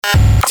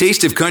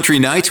Taste of Country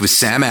Nights with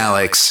Sam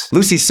Alex.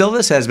 Lucy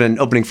Silvas has been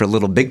opening for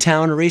Little Big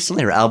Town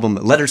recently. Her album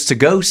Letters to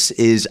Ghosts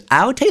is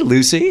out. Hey,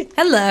 Lucy.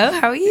 Hello,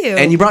 how are you?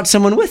 And you brought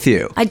someone with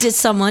you. I did just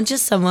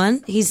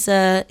someone. He's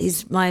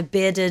my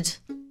bearded...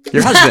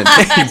 Your husband.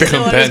 I don't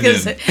know what I was going to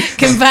say.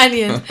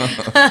 Companion.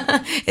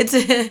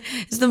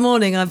 It's the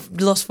morning. I've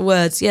lost for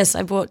words. Yes,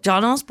 I brought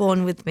John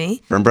Osborne with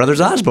me. From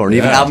Brothers Osborne.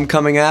 You have an album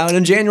coming out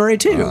in January,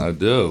 too. I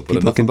do, but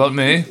enough about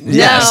me.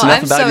 Yes,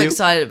 I'm so you.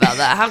 excited about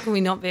that. How can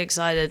we not be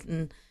excited?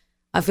 And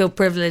I feel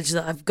privileged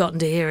that I've gotten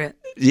to hear it.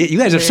 You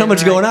guys have so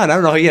much going on. I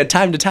don't know how you had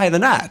time to tie the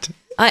knot.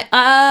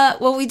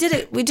 Well, we did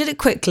it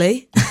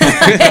quickly.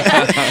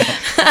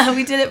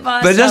 We did it by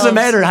ourselves. But it doesn't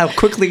matter how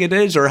quickly it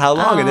is or how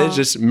long it is.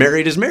 Just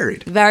married is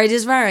married. Married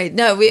is married.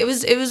 No, it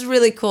was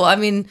really cool. I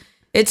mean,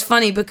 it's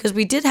funny because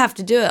we did have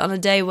to do it on a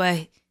day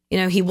where,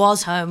 he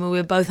was home and we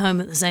were both home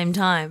at the same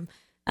time.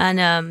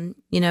 And,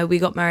 we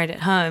got married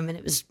at home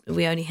and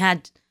we only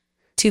had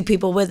two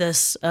people with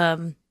us,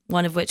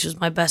 one of which was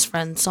my best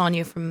friend,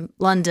 Sonia from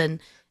London,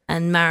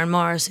 and Maren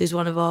Morris, who's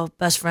one of our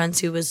best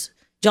friends, who was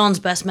John's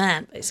best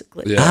man,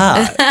 basically.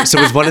 Yeah.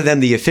 So was one of them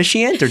the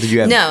officiant, or did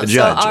you have a judge?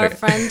 No, so our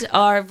friend,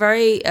 our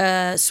very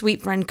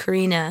sweet friend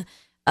Karina,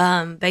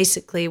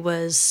 basically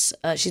was,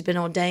 she's been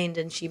ordained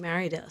and she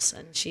married us,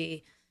 and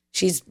she's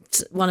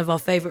one of our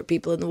favorite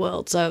people in the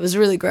world. So it was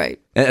really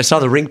great. And I saw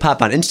the ring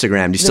pop on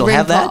Instagram. Do you still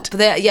have that?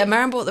 Yeah,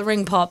 Maren bought the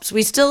ring pops.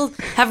 We still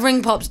have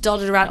ring pops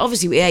dotted around.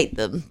 Obviously, we ate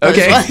them.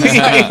 Okay.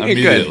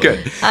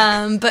 Good.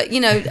 But,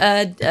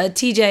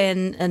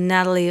 TJ and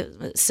Natalie,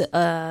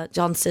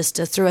 John's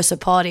sister, threw us a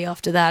party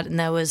after that, and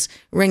there was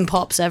ring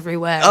pops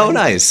everywhere. Oh,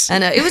 nice.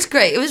 And it was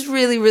great. It was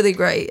really, really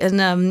great.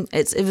 And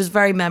it was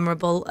very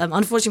memorable.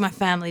 Unfortunately, my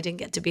family didn't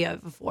get to be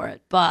over for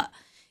it, but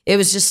it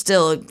was just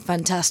still a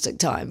fantastic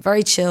time.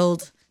 Very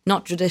chilled,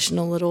 not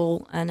traditional at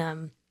all,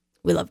 and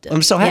we loved it.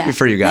 I'm so happy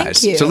for you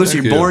guys. Thank you. So, Lucy,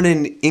 you're born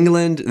in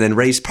England and then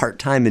raised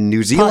part-time in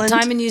New Zealand?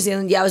 Part-time in New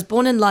Zealand. Yeah, I was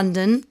born in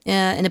London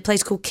in a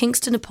place called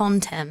Kingston upon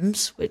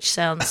Thames, which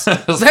sounds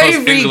very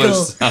regal.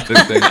 English-sounding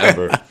thing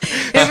ever.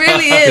 It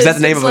really is. Is that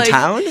the name of a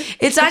town?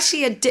 It's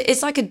actually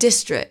it's like a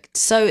district.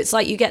 So it's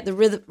like you get the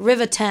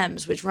River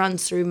Thames, which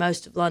runs through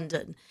most of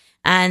London.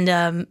 And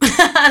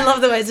I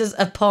love the way it says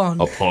upon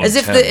as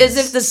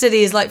if the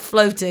city is like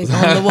floating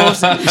on the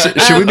water.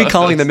 Should we be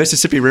calling the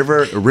Mississippi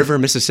River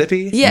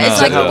Mississippi? Yeah, it's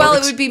like,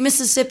 it would be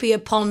Mississippi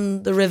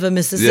upon the River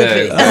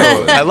Mississippi. Yeah,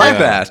 I like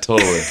that.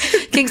 Totally.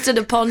 Kingston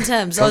upon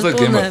Thames. Sounds like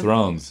Game of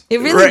Thrones. It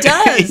really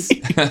does.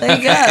 There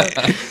you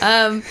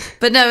go.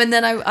 But no, and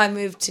then I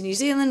moved to New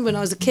Zealand when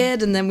I was a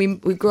kid, and then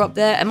we grew up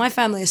there, and my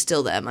family is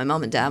still there. My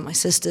mum and dad, my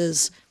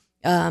sisters,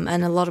 and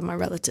a lot of my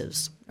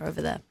relatives are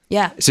over there.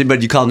 Yeah. So,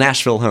 but you call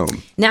Nashville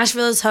home?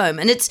 Nashville is home.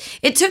 And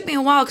it took me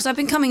a while because I've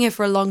been coming here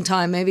for a long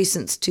time, maybe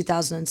since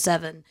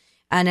 2007.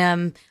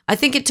 And I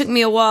think it took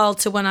me a while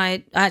to when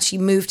I actually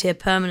moved here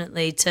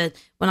permanently to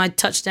when I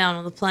touched down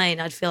on the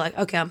plane, I'd feel like,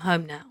 okay, I'm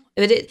home now.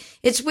 But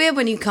it's weird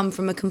when you come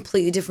from a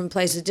completely different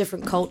place, a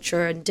different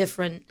culture and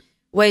different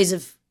ways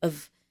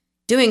of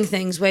doing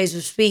things, ways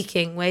of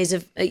speaking, ways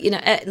of,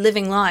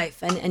 living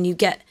life. And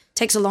it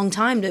takes a long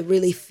time to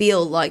really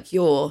feel like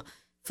you're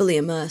fully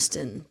immersed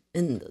in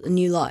a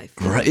new life.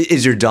 Right.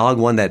 Is your dog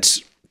one that's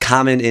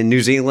common in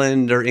New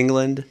Zealand or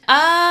England?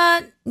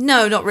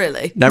 No, not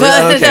really. Never,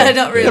 okay. No,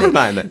 not really. Never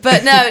mind then.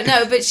 But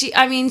no, but she,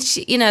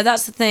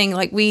 that's the thing.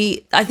 Like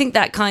I think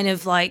that kind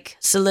of like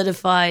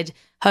solidified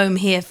home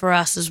here for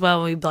us as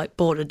well. We like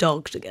bought a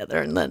dog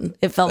together, and then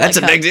it felt that's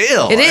like a big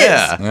deal. It is.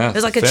 Yeah. It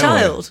was like a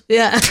child.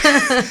 Yeah.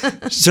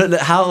 So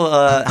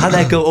how'd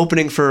that go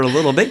opening for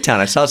Little Big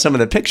Town? I saw some of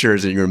the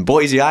pictures, and you're in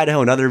Boise,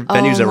 Idaho, and other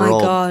venues that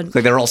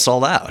were they're all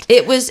sold out.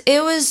 It was.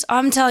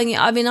 I'm telling you.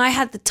 I mean, I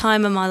had the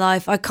time of my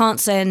life. I can't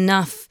say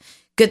enough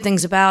good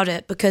things about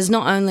it because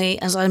not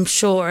only, as I'm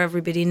sure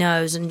everybody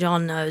knows and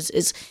John knows,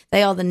 is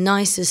they are the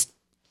nicest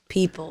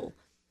people.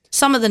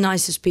 Some of the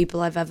nicest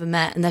people I've ever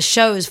met, and their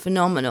show is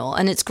phenomenal,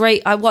 and it's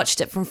great. I watched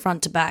it from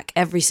front to back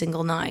every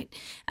single night,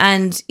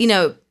 and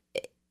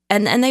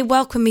and they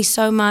welcomed me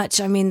so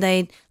much. I mean,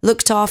 they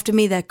looked after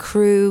me. Their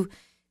crew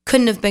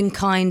couldn't have been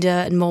kinder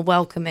and more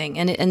welcoming,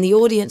 and the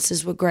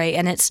audiences were great.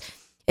 And it's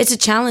a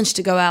challenge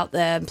to go out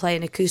there and play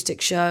an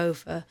acoustic show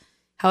for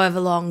however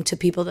long to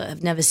people that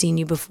have never seen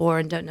you before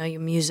and don't know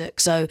your music.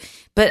 So,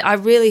 but I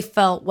really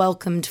felt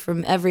welcomed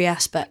from every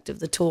aspect of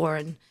the tour,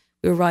 and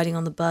we were riding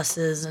on the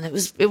buses, and it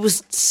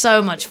was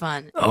so much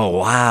fun. Oh,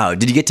 wow.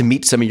 Did you get to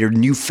meet some of your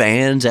new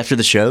fans after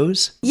the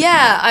shows?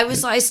 Yeah,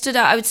 I stood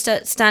out. I would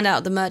stand out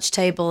at the merch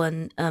table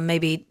and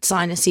maybe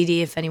sign a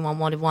CD if anyone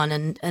wanted one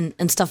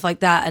and stuff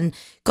like that, and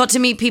got to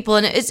meet people.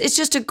 And it's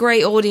just a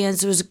great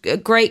audience. It was a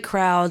great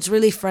crowds,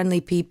 really friendly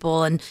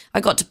people. And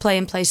I got to play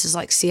in places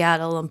like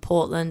Seattle and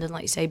Portland and,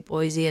 like you say,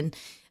 Boise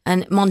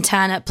and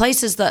Montana,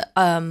 places that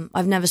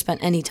I've never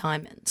spent any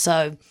time in.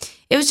 So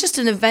it was just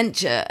an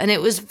adventure, and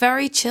it was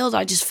very chilled.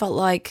 I just felt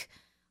like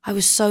I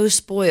was so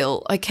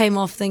spoiled. I came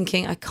off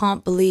thinking, I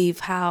can't believe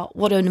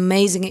what an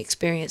amazing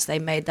experience they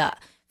made that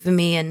for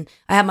me. And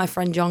I had my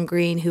friend John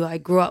Green, who I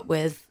grew up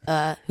with,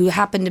 who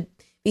happened to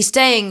be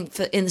staying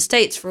in the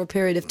States for a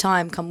period of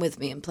time, come with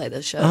me and play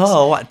those shows.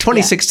 Oh, wow.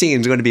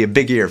 2016 is going to be a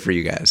big year for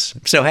you guys.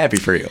 I'm so happy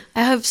for you.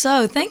 I hope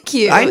so. Thank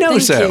you. I know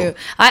so. Thank you.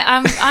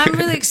 I'm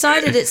really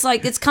excited. It's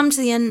like it's come to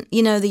the end,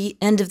 the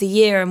end of the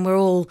year,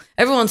 and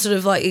everyone's sort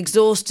of like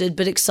exhausted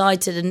but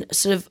excited and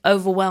sort of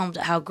overwhelmed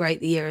at how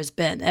great the year has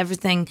been.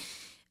 Everything,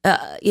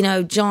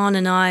 John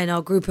and I and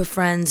our group of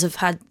friends have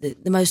had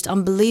the most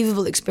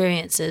unbelievable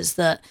experiences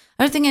that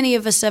I don't think any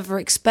of us ever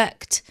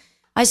expect.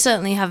 I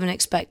certainly haven't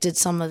expected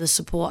some of the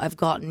support I've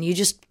gotten. You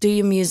just do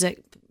your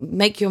music,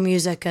 make your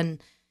music, and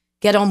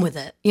get on with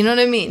it. You know what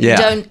I mean?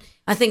 Yeah.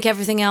 I think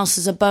everything else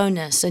is a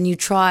bonus, and you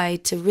try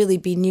to really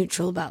be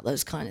neutral about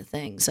those kind of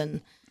things. And,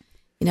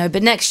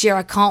 but next year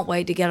I can't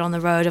wait to get on the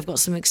road. I've got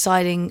some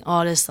exciting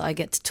artists that I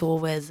get to tour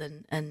with,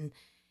 and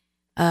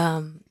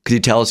could you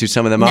tell us who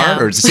some of them No.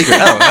 are, or it's a secret?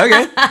 Oh,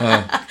 okay.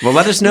 Well,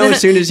 let us know as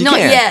soon as you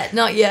can.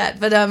 Not yet.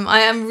 But I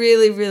am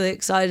really, really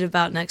excited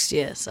about next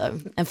year. So,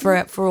 and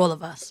for all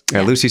of us.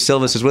 Yeah. Lucy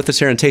Silvas is with us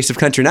here on Taste of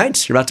Country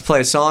Nights. You're about to play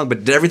a song,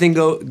 but did everything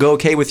go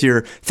okay with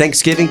your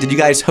Thanksgiving? Did you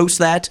guys host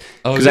that?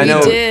 Because I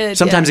know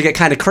sometimes they get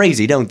kind of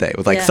crazy, don't they,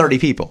 with 30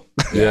 people?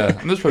 Yeah,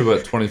 and there's probably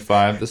about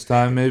 25 this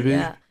time, maybe.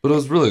 Yeah. But it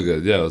was really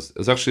good. Yeah, it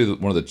was actually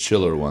one of the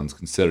chiller ones,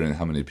 considering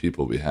how many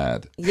people we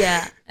had.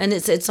 Yeah, and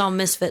it's on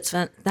Misfits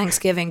for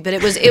Thanksgiving, but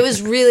it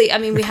was really. I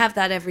mean, we have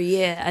that every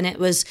year, and it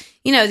was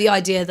the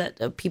idea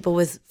that people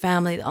with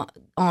family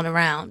aren't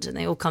around and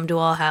they all come to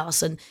our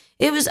house, and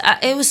it was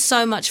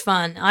so much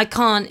fun.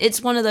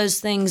 It's one of those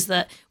things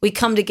that we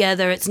come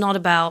together. It's not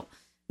about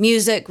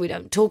music. We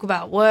don't talk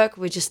about work.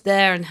 We're just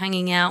there and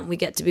hanging out, and we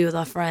get to be with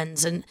our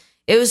friends, and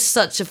it was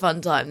such a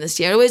fun time this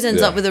year. It always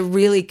ends up with a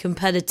really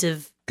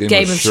competitive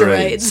game of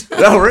charades.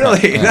 Oh,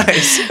 really?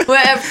 Nice.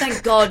 Where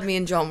thank God me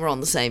and John were on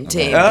the same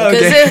team. Oh,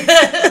 because okay.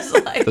 it was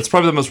like, That's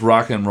probably the most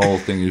rock and roll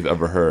thing you've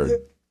ever heard.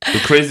 The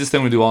craziest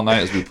thing we do all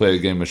night is we play a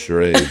game of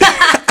charades.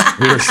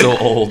 We were so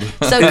old.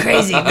 so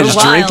crazy. We're Is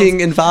wild.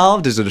 drinking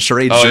involved? Is it a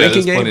charade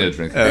drinking game? Plenty of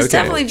drinking. There's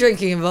definitely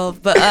drinking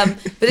involved, but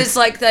it's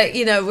like that.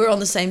 We're on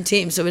the same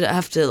team, so we don't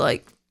have to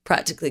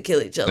practically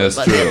kill each other That's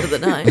by true. the end of the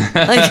night.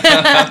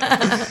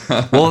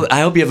 Well,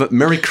 I hope you have a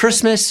Merry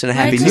Christmas and a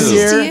Happy Merry New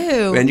Christmas Year. to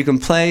you. And you can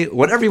play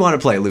whatever you want to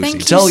play, Lucy.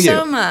 Thank Tell you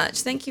so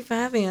much. Thank you for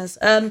having us.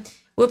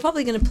 We're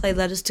probably going to play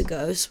 "Letters to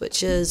Ghosts,"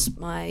 which is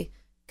my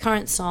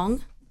current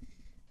song.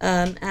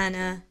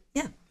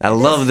 Yeah. I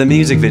love the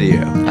music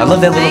video. I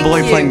love that little thank boy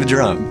you. playing the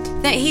drum.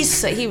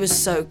 He was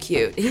so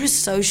cute. He was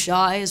so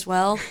shy as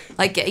well.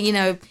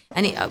 And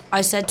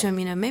I said to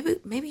him, maybe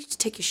you should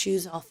take your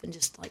shoes off and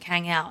just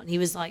hang out. And he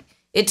was like,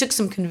 it took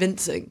some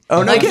convincing.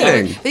 Oh, no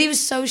kidding. But he was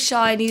so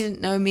shy and he didn't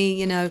know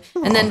me, And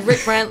then Rick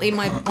Brantley,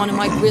 one of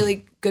my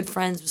really good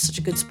friends, was such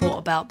a good sport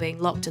about being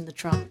locked in the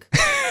trunk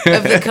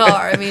of the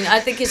car. I mean, I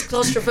think his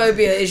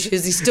claustrophobia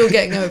issues, he's still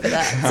getting over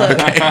that. So,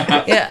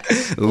 yeah.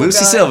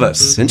 Lucy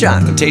Silvas and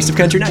John from Taste of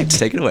Country Nights.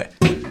 Take it away.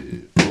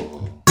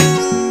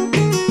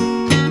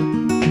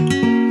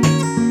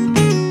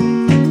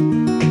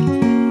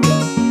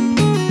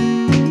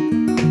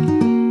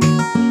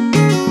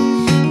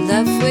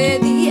 Left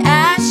with the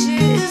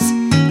ashes,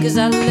 'cause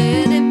I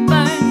let it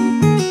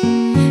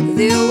burn.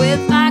 There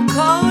with my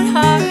cold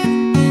heart,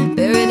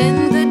 buried in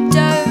the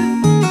dirt.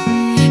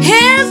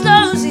 His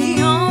love's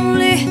the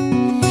only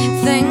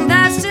thing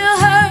that still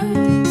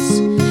hurts.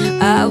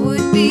 I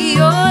would be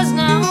yours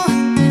now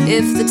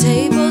if the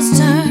tables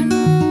turn.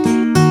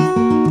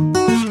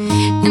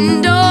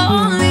 And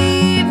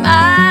only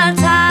my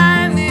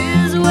time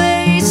is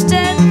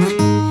wasted.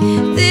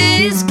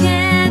 This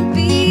can't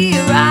be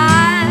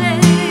right.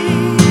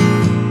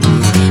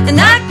 And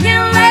I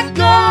can't let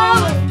go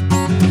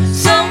of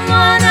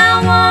someone I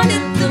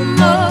wanted the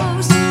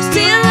most.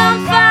 Still on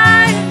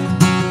fire,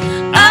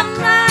 I'm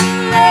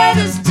writing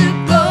letters to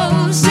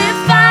ghosts.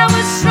 If I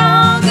was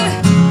stronger,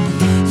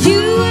 you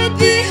would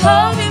be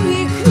holding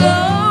me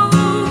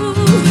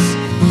close.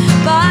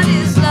 But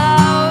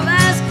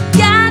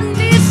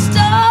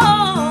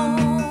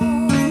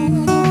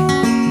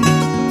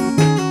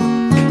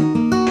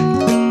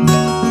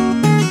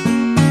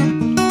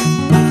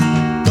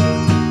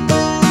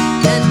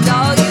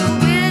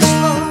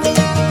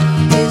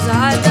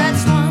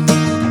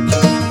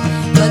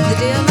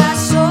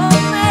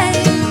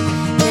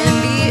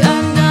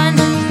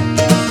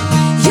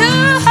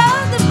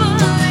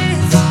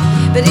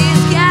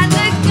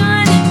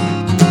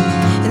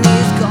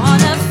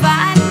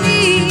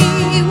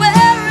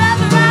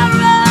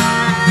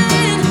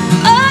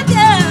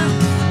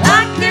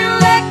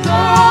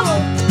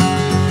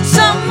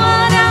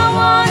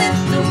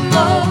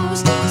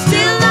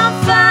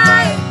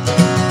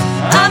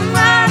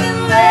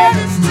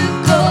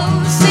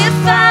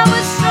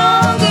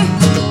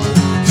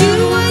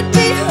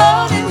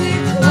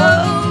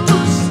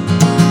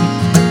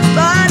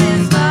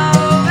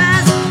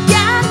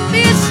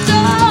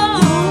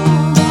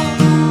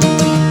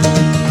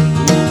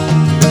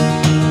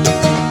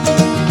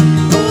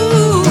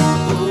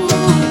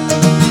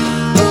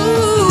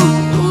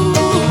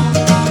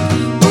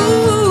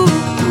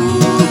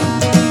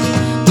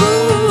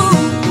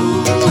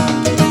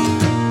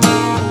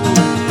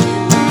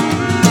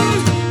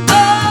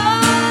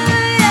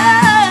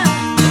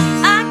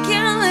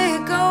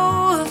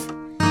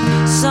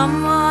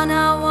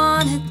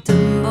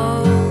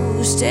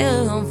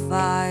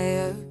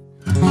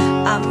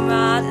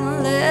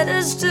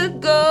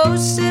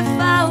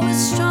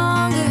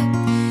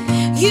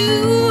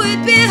you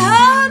would be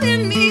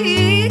holding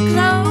me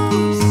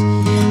close.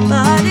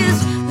 But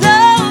his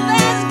love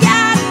has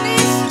got me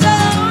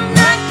stoned.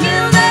 I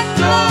can't let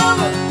go.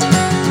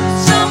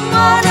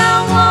 Someone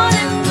I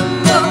wanted the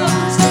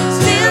most,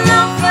 still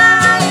on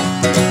fire.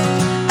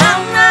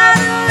 I'm not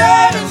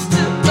ready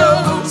to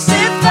lose.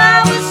 If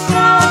I was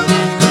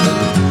stronger,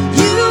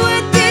 you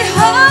would be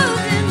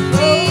holding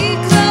me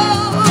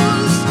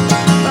close.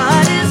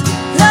 But his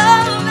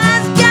love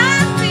has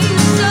got me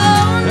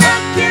stoned.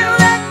 I can't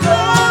let go.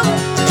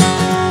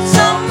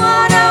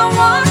 Someone I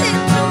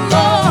wanted the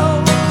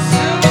most,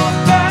 still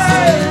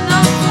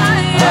on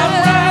fire.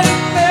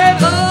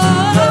 Oh,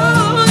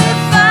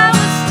 if I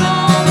was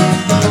stronger,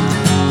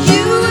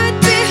 you would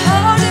be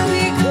holding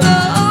me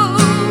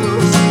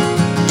close.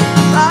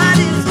 But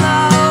his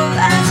love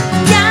has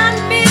got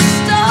me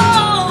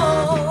stoned.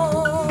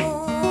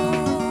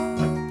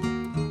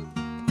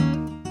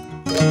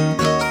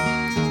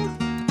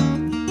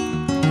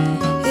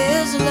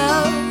 His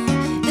love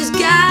has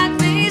got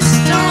me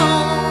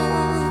stoned.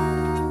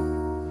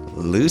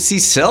 Lucy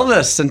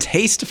Silvas and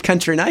Taste of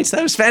Country Nights.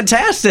 That was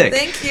fantastic.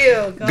 Thank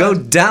you. Go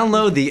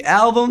download the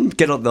album,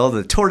 get all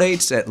the tour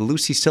dates at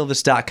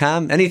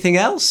lucysilvas.com. Anything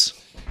else?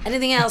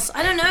 Anything else?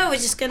 I don't know. We're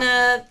just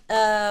gonna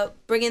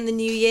bring in the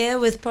new year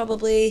with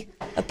probably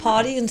a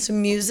party and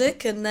some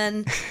music, and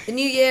then the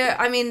new year.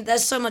 I mean,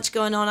 there's so much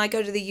going on. I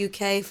go to the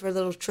UK for a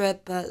little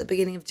trip at the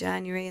beginning of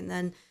January, and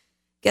then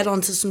get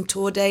onto some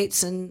tour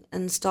dates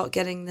and start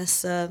getting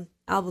this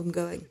album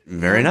going.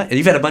 Very nice. And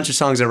you've had a bunch of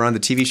songs that were on the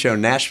TV show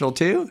Nashville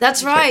too?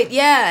 That's right,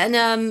 yeah,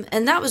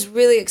 and that was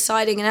really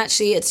exciting. And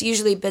actually, it's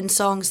usually been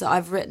songs that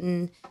I've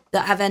written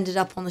that have ended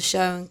up on the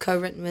show and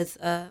co-written with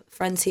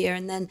friends here.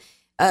 And then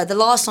the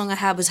last song I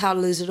had was "How to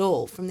Lose It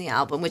All" from the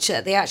album, which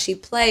they actually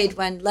played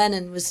when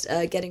Lennon was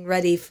getting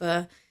ready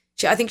for.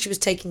 I think she was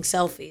taking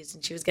selfies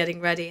and she was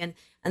getting ready, and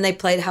they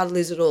played "How to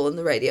Lose It All" on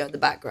the radio in the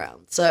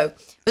background. So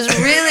it was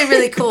really,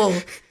 really cool.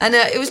 And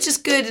it was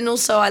just good. And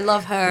also, I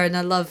love her and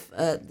I love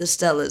the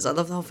Stellars. I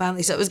love the whole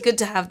family. So it was good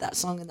to have that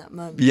song in that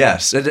moment.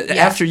 Yes. And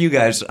after you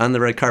guys on the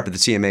red carpet at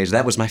the CMAs,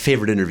 that was my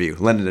favorite interview,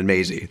 Lennon and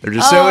Maisie. They're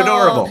just so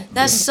adorable.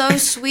 That's so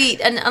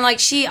sweet. And like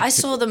I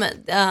saw them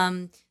at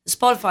the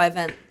Spotify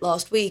event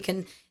last week,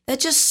 and they're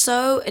just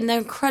so, and they're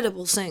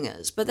incredible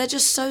singers, but they're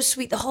just so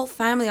sweet. The whole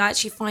family, I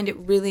actually find it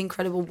really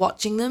incredible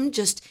watching them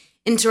just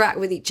interact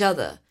with each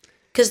other,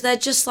 because they're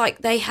just like,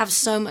 they have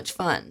so much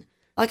fun.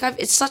 Like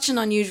it's such an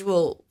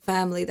unusual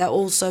family. They're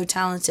all so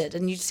talented,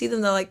 and you see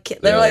them. They're like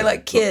kids.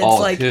 All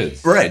like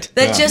kids. Right.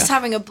 They're just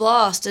having a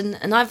blast, and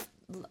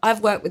I've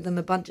worked with them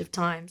a bunch of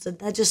times, and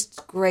they're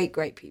just great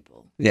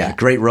people. Yeah,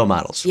 great role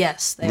models.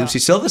 Yes, they Lucy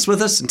Silvas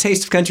with us and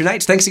Taste of Country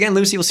Nights. Thanks again,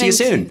 Lucy. We'll see you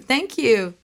soon. Thank you.